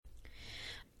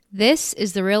This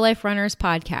is the Real Life Runners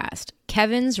podcast,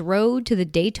 Kevin's Road to the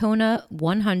Daytona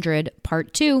 100,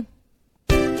 Part 2.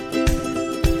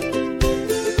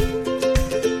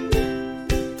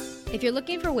 If you're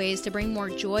looking for ways to bring more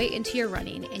joy into your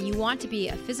running and you want to be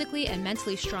a physically and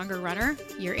mentally stronger runner,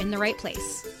 you're in the right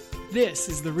place. This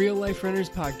is the Real Life Runners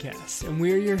podcast, and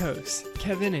we're your hosts,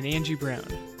 Kevin and Angie Brown.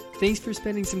 Thanks for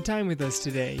spending some time with us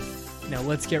today. Now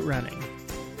let's get running.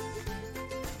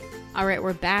 All right,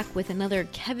 we're back with another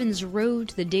Kevin's Road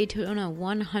to the Daytona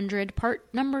 100, part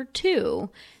number 2.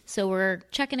 So we're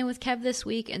checking in with Kev this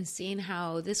week and seeing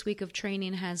how this week of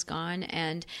training has gone.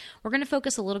 And we're going to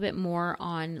focus a little bit more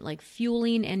on like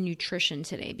fueling and nutrition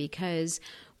today, because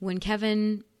when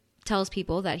Kevin tells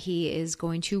people that he is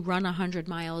going to run 100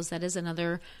 miles, that is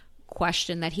another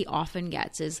question that he often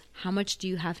gets is, how much do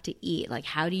you have to eat? Like,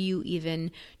 how do you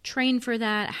even train for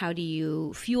that? How do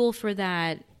you fuel for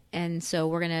that? And so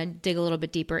we're going to dig a little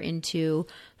bit deeper into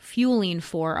fueling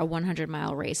for a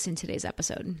 100-mile race in today's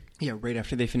episode. Yeah, right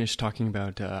after they finish talking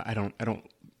about, I don't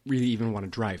really even want to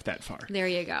drive that far. There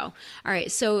you go. All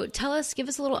right, so give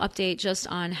us a little update just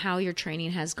on how your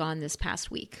training has gone this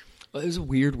past week. Well, it was a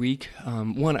weird week.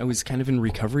 One, I was kind of in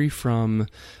recovery from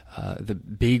the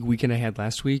big weekend I had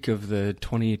last week of the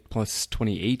 20 plus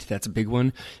 28. That's a big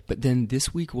one. But then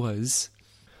this week was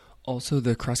also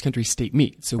the cross-country state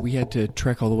meet. So we had to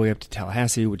trek all the way up to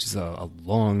Tallahassee, which is a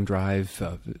long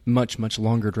drive, much, much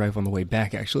longer drive on the way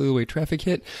back, actually, the way traffic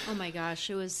hit. Oh my gosh,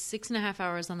 it was 6.5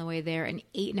 hours on the way there and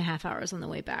 8.5 hours on the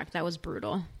way back. That was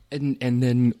brutal. And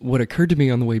then what occurred to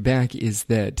me on the way back is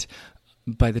that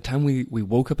by the time we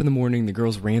woke up in the morning, the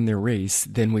girls ran their race,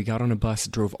 then we got on a bus,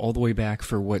 drove all the way back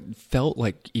for what felt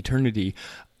like eternity.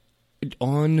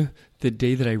 On the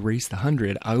day that I raced the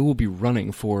 100, I will be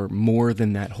running for more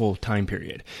than that whole time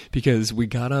period, because we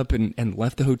got up and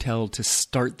left the hotel to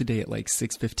start the day at like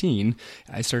 6:15.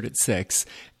 I started at 6,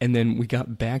 and then we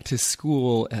got back to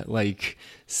school at like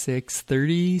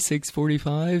 6:30,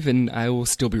 6:45, and I will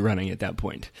still be running at that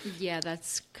point. Yeah,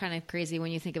 that's kind of crazy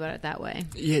when you think about it that way.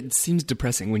 Yeah, it seems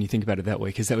depressing when you think about it that way,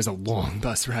 because that was a long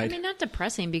bus ride. I mean, not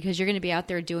depressing, because you're going to be out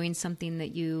there doing something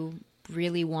that you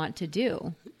really want to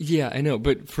do. Yeah, I know,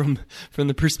 but from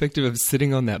the perspective of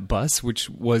sitting on that bus, which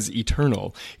was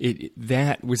eternal,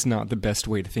 that was not the best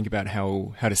way to think about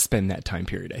how to spend that time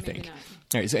period, I think.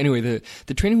 All right, so anyway,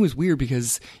 the training was weird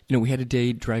because, we had a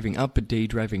day driving up, a day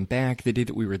driving back, the day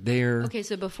that we were there. Okay,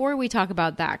 so before we talk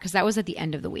about that, because that was at the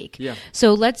end of the week. Yeah.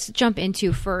 So let's jump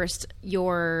into first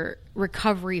your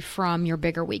recovery from your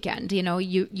bigger weekend.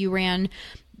 You ran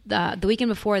the weekend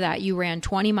before that, you ran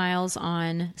 20 miles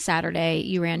on Saturday.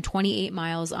 You ran 28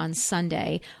 miles on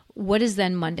Sunday. What does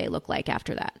then Monday look like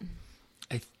after that?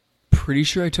 I'm pretty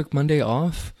sure I took Monday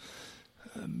off,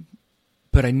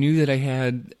 but I knew that I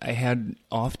had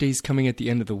off days coming at the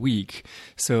end of the week.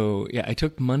 So yeah, I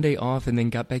took Monday off and then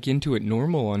got back into it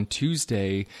normal on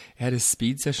Tuesday. I had a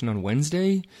speed session on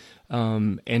Wednesday,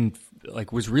 and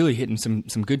was really hitting some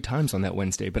good times on that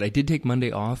Wednesday, but I did take Monday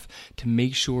off to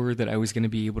make sure that I was going to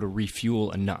be able to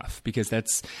refuel enough, because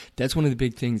that's one of the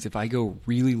big things. If I go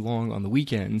really long on the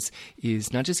weekends,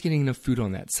 is not just getting enough food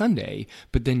on that Sunday,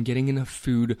 but then getting enough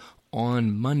food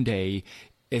on Monday,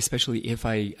 especially if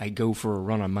I go for a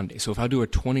run on Monday. So if I do a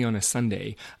 20 on a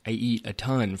Sunday, I eat a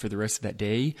ton for the rest of that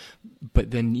day, but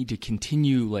then need to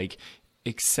continue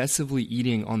excessively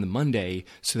eating on the Monday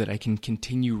so that I can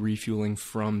continue refueling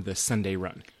from the Sunday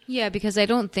run. Yeah, because I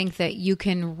don't think that you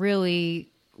can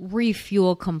really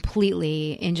refuel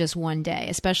completely in just one day,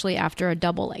 especially after a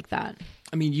double like that.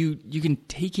 I mean, you can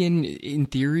take in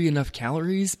theory, enough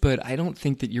calories, but I don't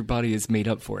think that your body is made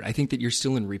up for it. I think that you're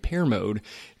still in repair mode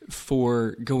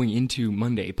for going into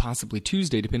Monday, possibly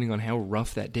Tuesday, depending on how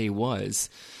rough that day was.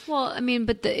 Well, I mean,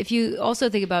 but if you also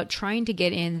think about trying to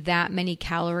get in that many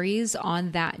calories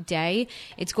on that day,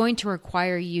 it's going to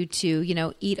require you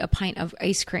to, eat a pint of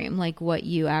ice cream like what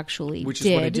you actually did. Which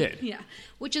is what I did. Yeah,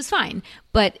 which is fine.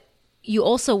 But you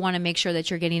also want to make sure that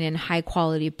you're getting in high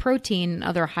quality protein and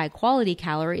other high quality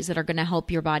calories that are going to help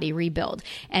your body rebuild.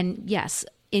 And yes,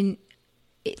 the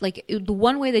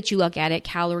one way that you look at it,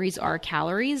 calories are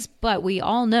calories, but we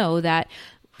all know that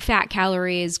fat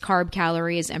calories, carb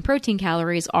calories, and protein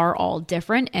calories are all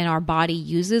different, and our body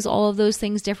uses all of those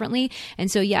things differently.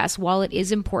 And so yes, while it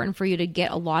is important for you to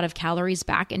get a lot of calories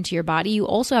back into your body, you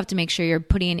also have to make sure you're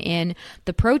putting in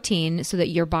the protein so that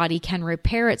your body can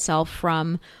repair itself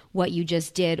from what you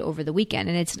just did over the weekend.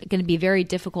 And it's going to be very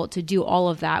difficult to do all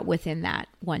of that within that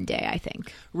one day, I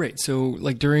think. Right. So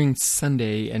during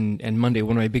Sunday and Monday,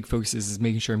 one of my big focuses is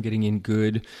making sure I'm getting in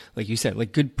good, like you said,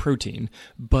 good protein.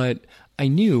 But I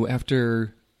knew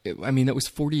after I mean, that was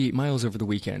 48 miles over the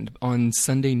weekend. On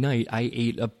Sunday night, I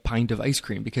ate a pint of ice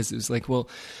cream because it was like, well,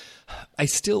 I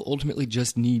still ultimately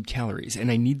just need calories,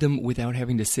 and I need them without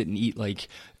having to sit and eat like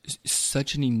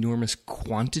such an enormous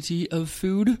quantity of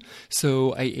food.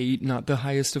 So I ate not the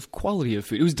highest of quality of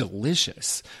food. It was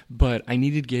delicious, but I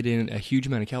needed to get in a huge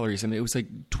amount of calories. I mean, it was like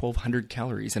 1,200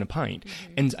 calories in a pint.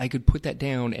 Mm-hmm. And I could put that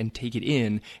down and take it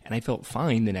in, and I felt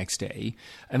fine the next day.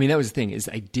 I mean, that was the thing, is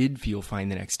I did feel fine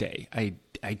the next day.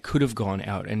 I could have gone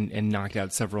out and knocked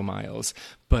out several miles,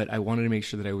 but I wanted to make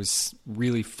sure that I was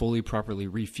really fully, properly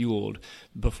refueled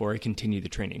before I continued the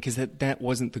training, because that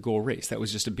wasn't the goal race. That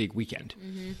was just a big weekend.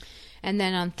 Mm-hmm. And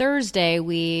then on Thursday,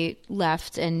 we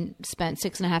left and spent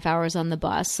 6.5 hours on the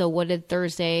bus. So what did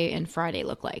Thursday and Friday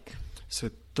look like? So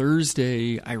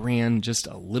Thursday, I ran just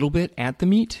a little bit at the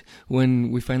meet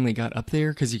when we finally got up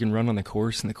there, because you can run on the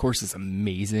course, and the course is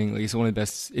amazing. Like, it's one of the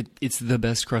best. It's the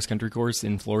best cross country course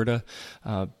in Florida.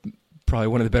 Probably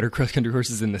one of the better cross country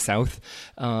courses in the South.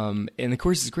 And the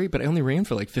course is great, but I only ran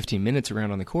for like 15 minutes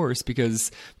around on the course, because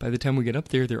by the time we get up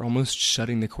there, they're almost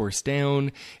shutting the course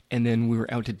down. And then we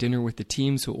were out to dinner with the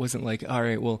team, so it wasn't like, all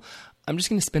right, well, I'm just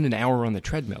going to spend an hour on the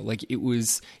treadmill. Like, it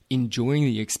was enjoying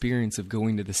the experience of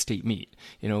going to the state meet.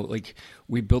 You know, like,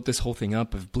 we built this whole thing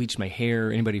up. I've bleached my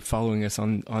hair. Anybody following us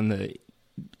on the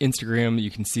Instagram, you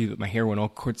can see that my hair went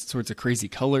all sorts of crazy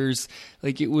colors.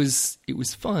 Like, it was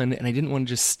fun, and I didn't want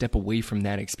to just step away from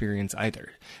that experience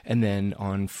either. And then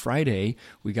on Friday,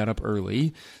 we got up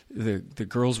early. The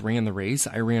girls ran the race.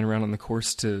 I ran around on the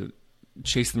course to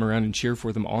chase them around and cheer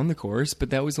for them on the course,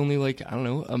 but that was only like, I don't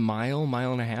know, a mile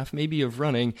and a half maybe of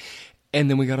running. And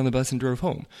then we got on the bus and drove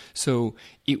home. So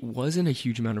it wasn't a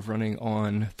huge amount of running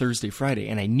on Thursday, Friday,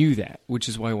 and I knew that, which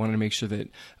is why I wanted to make sure that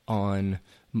on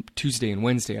Tuesday and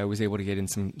Wednesday I was able to get in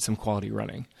some quality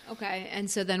running. Okay. And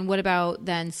so then what about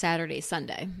then Saturday,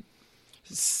 Sunday?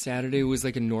 Saturday was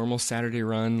like a normal Saturday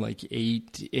run, like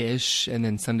 8-ish, and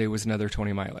then Sunday was another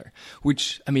 20-miler,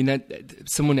 which, I mean, that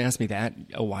someone asked me that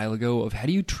a while ago of how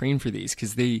do you train for these?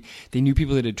 Because they knew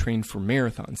people that had trained for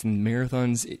marathons, and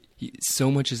marathons, so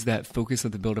much is that focus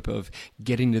of the buildup of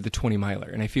getting to the 20-miler.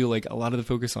 And I feel like a lot of the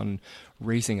focus on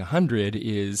racing 100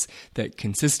 is that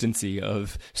consistency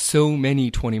of so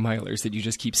many 20-milers that you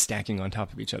just keep stacking on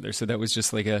top of each other. So that was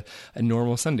just like a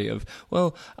normal Sunday of,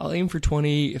 well, I'll aim for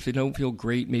 20. If it don't feel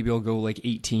great, maybe I'll go like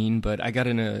 18, but I got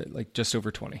in like just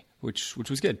over 20, which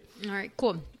was good. All right,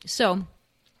 cool. So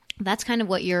that's kind of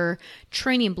what your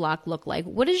training block looked like.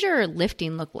 What does your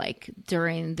lifting look like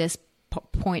during this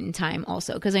point in time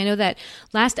also? Because I know that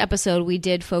last episode we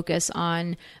did focus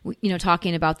on,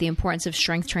 talking about the importance of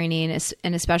strength training,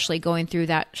 and especially going through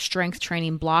that strength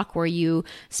training block where you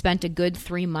spent a good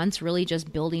 3 months really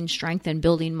just building strength and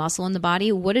building muscle in the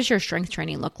body. What does your strength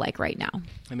training look like right now?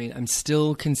 I mean, I'm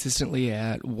still consistently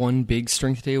at one big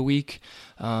strength day a week,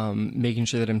 making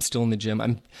sure that I'm still in the gym.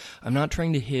 I'm not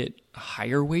trying to hit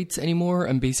higher weights anymore.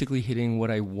 I'm basically hitting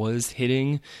what I was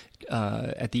hitting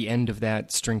at the end of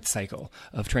that strength cycle,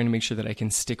 of trying to make sure that I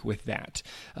can stick with that.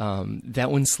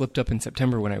 That one slipped up in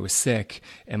September when I was sick,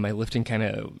 and my lifting kind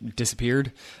of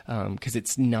disappeared, because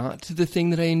it's not the thing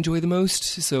that I enjoy the most.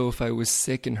 So if I was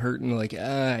sick and hurt and like,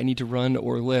 I need to run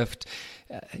or lift,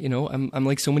 I'm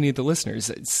like so many of the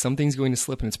listeners, something's going to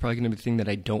slip, and it's probably going to be the thing that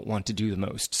I don't want to do the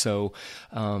most. So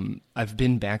I've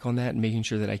been back on that and making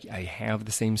sure that I have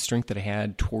the same strength that I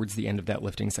had towards the end of that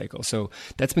lifting cycle. So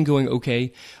that's been going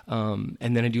okay. And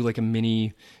then I do like a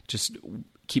mini, just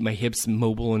keep my hips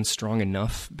mobile and strong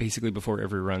enough basically before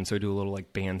every run. So I do a little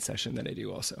like band session that I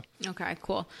do also. Okay,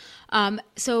 cool.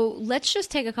 So let's just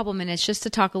take a couple minutes just to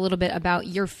talk a little bit about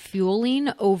your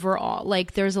fueling overall.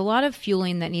 Like, there's a lot of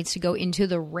fueling that needs to go into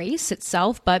the race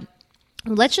itself, but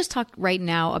let's just talk right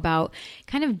now about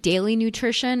kind of daily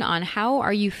nutrition, on how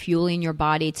are you fueling your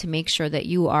body to make sure that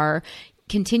you are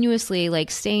continuously like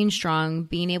staying strong,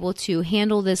 being able to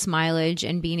handle this mileage,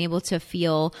 and being able to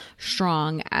feel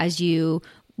strong as you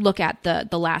look at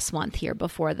the last month here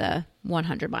before the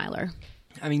 100-miler.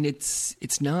 I mean,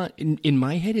 it's not, in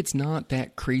my head, it's not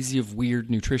that crazy of weird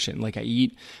nutrition. Like, I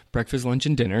eat breakfast, lunch,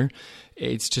 and dinner.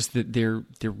 It's just that they're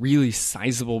really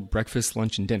sizable breakfast,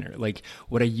 lunch, and dinner. Like,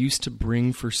 what I used to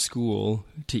bring for school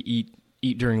to eat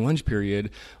during lunch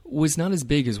period was not as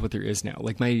big as what there is now.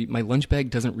 Like, my lunch bag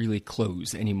doesn't really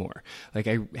close anymore. Like,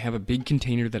 I have a big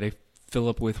container that I fill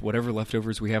up with whatever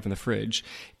leftovers we have in the fridge.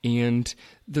 And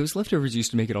those leftovers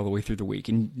used to make it all the way through the week.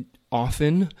 And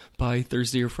often by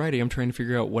Thursday or Friday, I'm trying to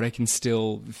figure out what I can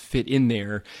still fit in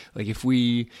there. Like if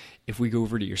we go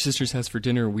over to your sister's house for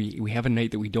dinner, we have a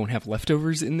night that we don't have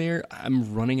leftovers in there,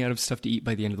 I'm running out of stuff to eat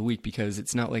by the end of the week, because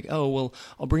it's not like, oh, well,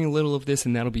 I'll bring a little of this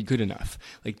and that'll be good enough.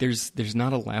 Like there's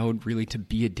not allowed really to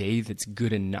be a day that's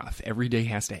good enough. Every day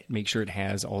has to make sure it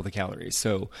has all the calories.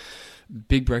 So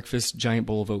big breakfast, giant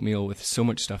bowl of oatmeal with so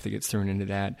much stuff that gets thrown into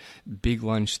that. Big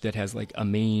lunch that has like a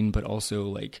main, but also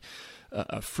like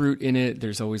a fruit in it.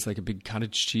 There's always like a big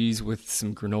cottage cheese with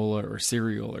some granola or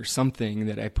cereal or something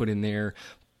that I put in there,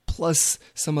 plus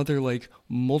some other like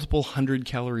multiple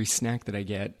 100-calorie snack that I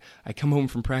get. I come home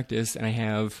from practice and I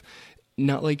have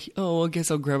not like, oh, I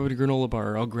guess I'll grab a granola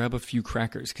bar or I'll grab a few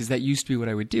crackers, because that used to be what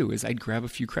I would do, is I'd grab a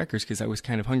few crackers because I was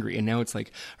kind of hungry. And now it's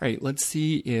like, all right, let's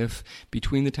see if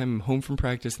between the time I'm home from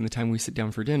practice and the time we sit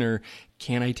down for dinner,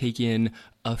 can I take in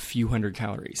a few 100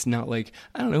 calories? Not like,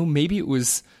 I don't know, maybe it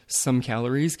was some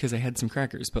calories because I had some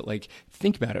crackers, but like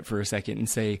think about it for a second and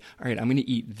say, all right, I'm going to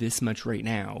eat this much right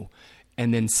now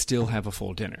and then still have a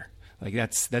full dinner. Like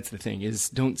that's the thing, is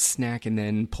don't snack and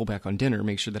then pull back on dinner.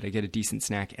 Make sure that I get a decent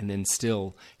snack and then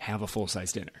still have a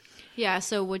full-size dinner. Yeah,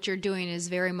 so what you're doing is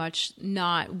very much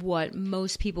not what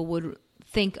most people would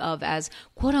think of as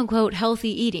quote unquote healthy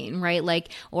eating, right? Like,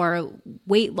 or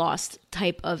weight loss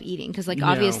type of eating. Cause like, No.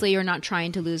 obviously you're not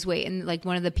trying to lose weight. And like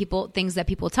one of the things that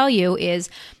people tell you is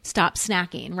stop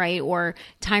snacking, right? Or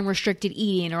time restricted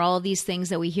eating, or all of these things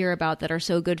that we hear about that are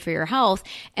so good for your health.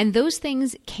 And those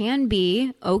things can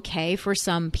be okay for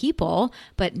some people,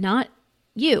 but not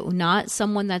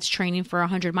someone that's training for a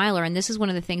 100-miler. And this is one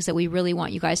of the things that we really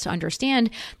want you guys to understand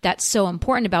that's so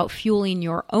important about fueling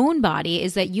your own body,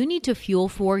 is that you need to fuel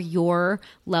for your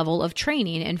level of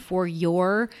training and for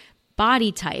your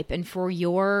body type and for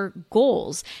your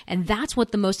goals. And that's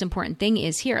what the most important thing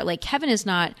is here. Like Kevin is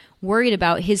not worried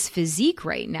about his physique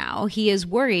right now. He is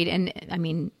worried, and I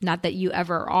mean, not that you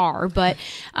ever are, but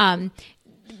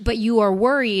you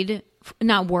are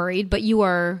not worried, but you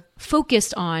are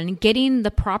focused on getting the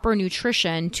proper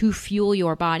nutrition to fuel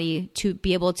your body to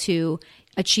be able to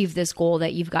achieve this goal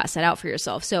that you've got set out for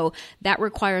yourself. So that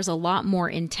requires a lot more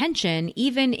intention,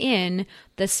 even in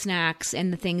the snacks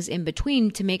and the things in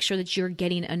between, to make sure that you're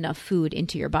getting enough food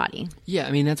into your body. Yeah,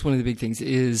 I mean, that's one of the big things,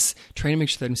 is trying to make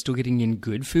sure that I'm still getting in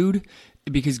good food,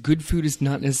 because good food is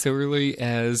not necessarily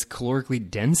as calorically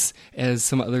dense as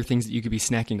some other things that you could be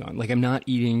snacking on. Like, I'm not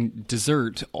eating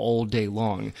dessert all day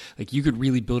long. Like, you could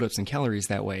really build up some calories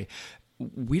that way.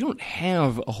 We don't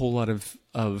have a whole lot of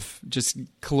just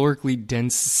calorically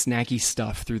dense, snacky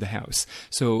stuff through the house.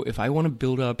 So if I want to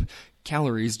build up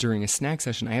calories during a snack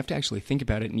session, I have to actually think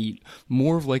about it and eat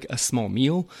more of like a small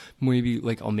meal. Maybe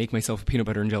like I'll make myself a peanut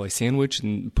butter and jelly sandwich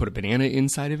and put a banana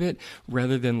inside of it,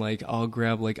 rather than like I'll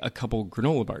grab like a couple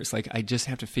granola bars. Like I just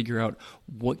have to figure out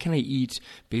what can I eat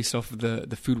based off of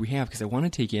the food we have, because I want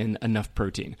to take in enough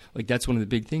protein. Like that's one of the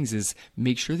big things, is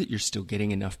make sure that you're still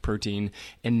getting enough protein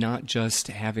and not just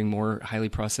having more highly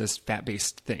processed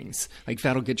fat-based things. Like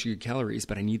fat will get you your calories,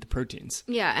 but I need the proteins.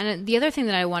 Yeah, and the other thing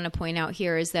that I want to point out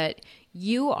here is that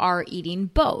you are eating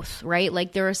both, right?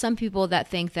 Like there are some people that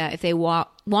think that if they want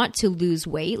to lose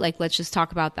weight, like let's just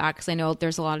talk about that, because I know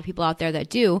there's a lot of people out there that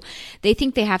do, they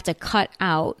think they have to cut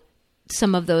out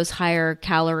some of those higher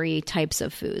calorie types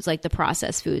of foods, like the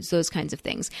processed foods, those kinds of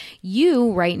things.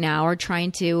 You right now are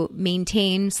trying to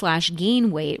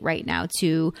maintain/gain weight right now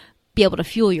to be able to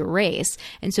fuel your race.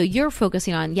 And so you're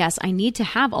focusing on, yes, I need to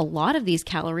have a lot of these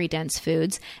calorie dense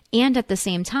foods, and at the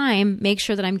same time, make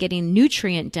sure that I'm getting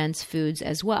nutrient dense foods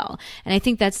as well. And I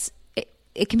think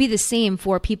it can be the same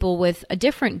for people with a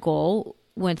different goal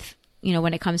with,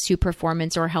 when it comes to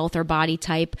performance or health or body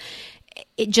type.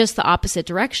 Just the opposite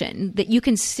direction, that you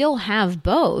can still have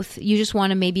both. You just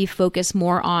want to maybe focus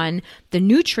more on the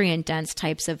nutrient dense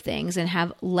types of things and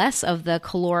have less of the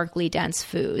calorically dense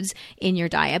foods in your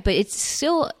diet. But it's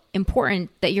still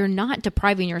important that you're not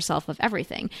depriving yourself of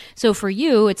everything. So for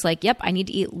you, it's like, yep, I need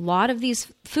to eat a lot of these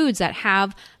foods that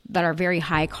are very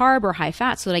high carb or high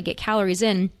fat so that I get calories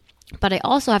in. But I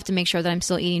also have to make sure that I'm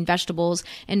still eating vegetables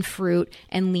and fruit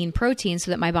and lean protein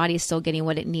so that my body is still getting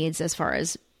what it needs as far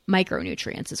as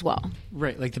micronutrients as well.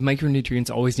 Right. Like the micronutrients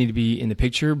always need to be in the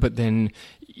picture, but then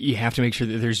you have to make sure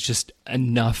that there's just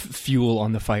enough fuel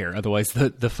on the fire. Otherwise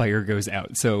the fire goes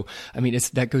out. So, I mean,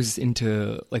 that goes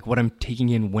into like what I'm taking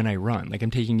in when I run. Like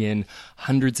I'm taking in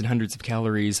hundreds and hundreds of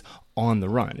calories on the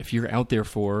run. If you're out there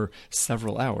for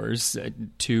several hours,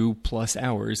 2+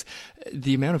 hours,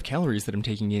 the amount of calories that I'm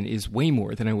taking in is way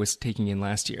more than I was taking in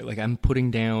last year. Like I'm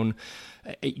putting down,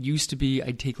 it used to be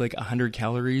I'd take like 100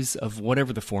 calories of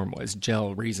whatever the form was,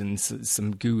 gel, raisins,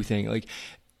 some goo thing. Like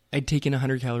I'd take in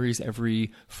 100 calories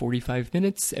every 45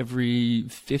 minutes, every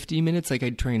 50 minutes. Like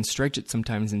I'd try and stretch it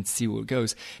sometimes and see what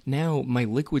goes. Now my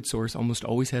liquid source almost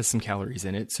always has some calories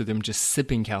in it. So I'm just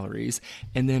sipping calories.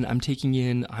 And then I'm taking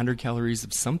in 100 calories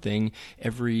of something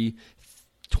every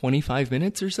 25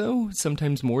 minutes or so,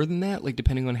 sometimes more than that, like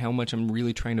depending on how much I'm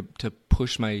really trying to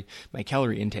push my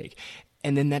calorie intake.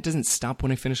 And then that doesn't stop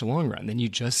when I finish a long run. Then you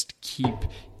just keep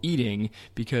eating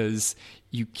because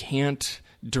you can't,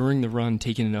 during the run,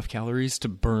 take in enough calories to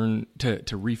burn,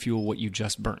 to refuel what you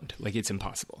just burned. Like it's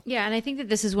impossible. Yeah. And I think that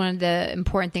this is one of the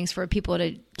important things for people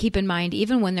to keep in mind,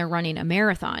 even when they're running a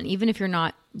marathon, even if you're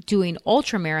not doing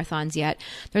ultra marathons yet,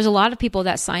 there's a lot of people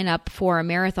that sign up for a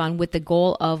marathon with the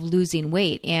goal of losing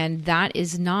weight. And that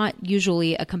is not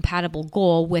usually a compatible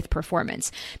goal with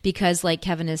performance because like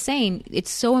Kevin is saying, it's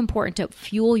so important to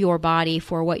fuel your body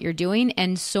for what you're doing.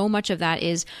 And so much of that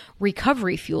is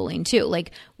recovery fueling too.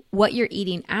 Like what you're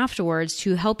eating afterwards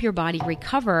to help your body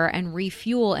recover and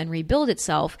refuel and rebuild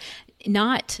itself,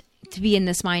 not to be in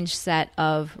this mindset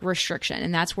of restriction.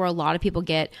 And that's where a lot of people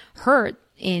get hurt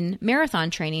in marathon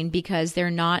training because they're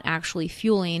not actually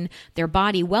fueling their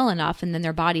body well enough. And then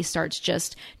their body starts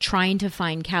just trying to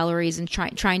find calories and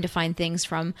trying to find things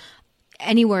from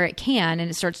anywhere it can,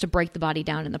 and it starts to break the body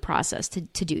down in the process to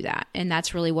do that. And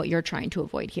that's really what you're trying to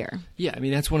avoid here. Yeah, I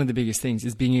mean, that's one of the biggest things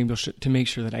is being able to make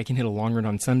sure that I can hit a long run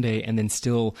on Sunday and then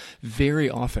still very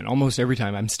often, almost every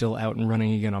time, I'm still out and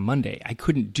running again on Monday. I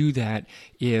couldn't do that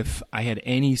if I had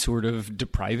any sort of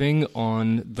depriving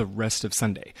on the rest of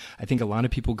Sunday. I think a lot of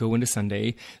people go into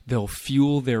Sunday, they'll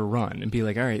fuel their run and be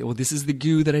like, all right, well, this is the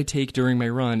goo that I take during my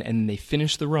run, and they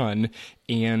finish the run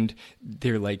and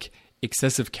they're like,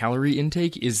 excessive calorie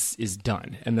intake is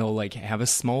done, and they'll like have a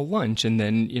small lunch and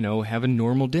then, you know, have a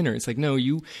normal dinner. It's like, no,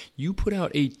 you put out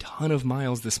a ton of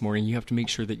miles this morning. You have to make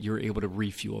sure that you're able to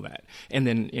refuel that. And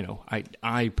then, you know,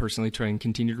 I personally try and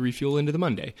continue to refuel into the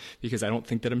Monday because I don't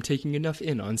think that I'm taking enough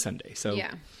in on Sunday. So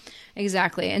yeah,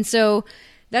 exactly. And so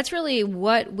that's really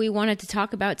what we wanted to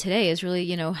talk about today is really,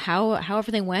 you know, how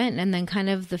everything went and then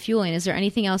kind of the fueling. Is there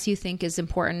anything else you think is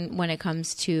important when it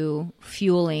comes to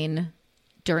fueling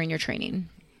during your training?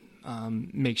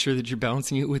 Make sure that you're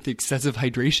balancing it with excessive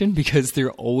hydration because they're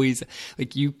always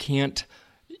like, you can't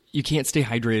stay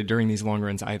hydrated during these long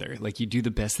runs either. Like you do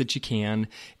the best that you can,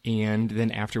 and then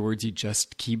afterwards you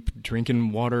just keep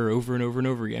drinking water over and over and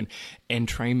over again and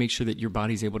try and make sure that your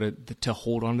body's able to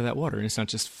hold on to that water and it's not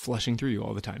just flushing through you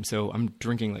all the time. So I'm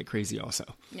drinking like crazy also.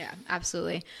 Yeah,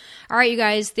 absolutely. All right, you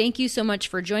guys, thank you so much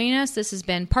for joining us. This has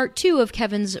been part 2 of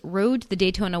Kevin's Road to the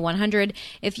Daytona 100.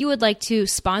 If you would like to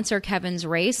sponsor Kevin's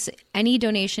race, any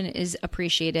donation is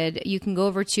appreciated. You can go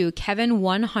over to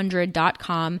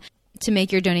kevin100.com to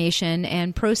make your donation,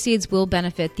 and proceeds will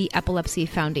benefit the Epilepsy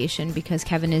Foundation because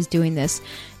Kevin is doing this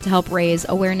to help raise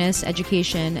awareness,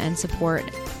 education, and support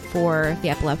for the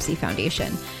Epilepsy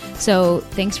Foundation. So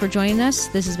thanks for joining us.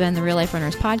 This has been the Real Life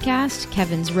Runners Podcast,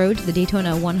 Kevin's Road to the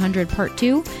Daytona 100 Part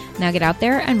 2. Now get out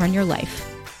there and run your life.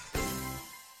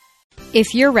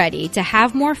 If you're ready to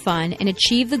have more fun and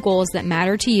achieve the goals that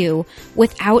matter to you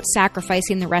without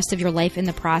sacrificing the rest of your life in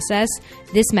the process,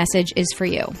 this message is for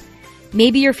you.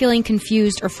 Maybe you're feeling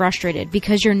confused or frustrated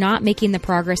because you're not making the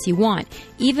progress you want,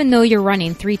 even though you're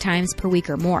running 3 times per week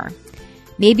or more.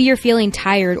 Maybe you're feeling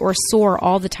tired or sore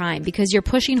all the time because you're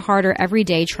pushing harder every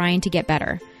day trying to get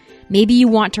better. Maybe you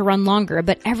want to run longer,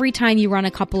 but every time you run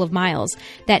a couple of miles,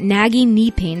 that nagging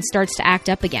knee pain starts to act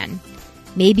up again.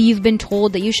 Maybe you've been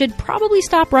told that you should probably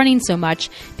stop running so much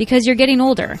because you're getting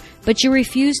older, but you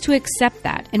refuse to accept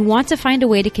that and want to find a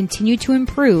way to continue to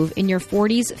improve in your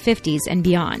 40s, 50s, and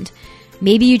beyond.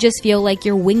 Maybe you just feel like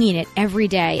you're winging it every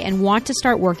day and want to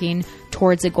start working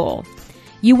towards a goal.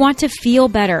 You want to feel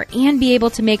better and be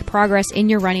able to make progress in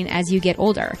your running as you get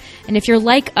older. And if you're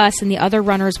like us and the other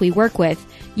runners we work with,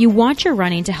 you want your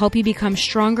running to help you become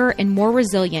stronger and more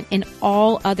resilient in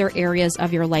all other areas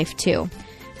of your life too.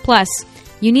 Plus,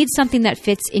 you need something that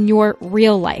fits in your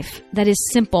real life, that is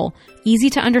simple,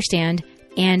 easy to understand,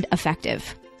 and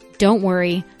effective. Don't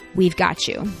worry, we've got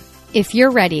you. If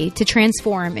you're ready to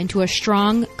transform into a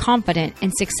strong, confident,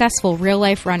 and successful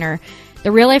real-life runner,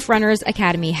 the Real Life Runners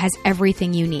Academy has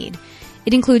everything you need.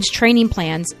 It includes training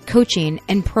plans, coaching,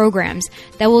 and programs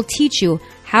that will teach you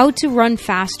how to run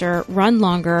faster, run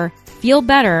longer, feel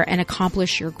better, and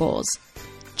accomplish your goals.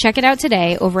 Check it out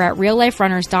today over at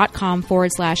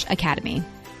realliferunners.com/academy.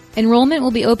 Enrollment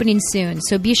will be opening soon,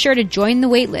 so be sure to join the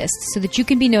waitlist so that you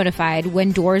can be notified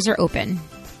when doors are open.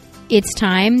 It's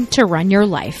time to run your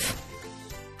life.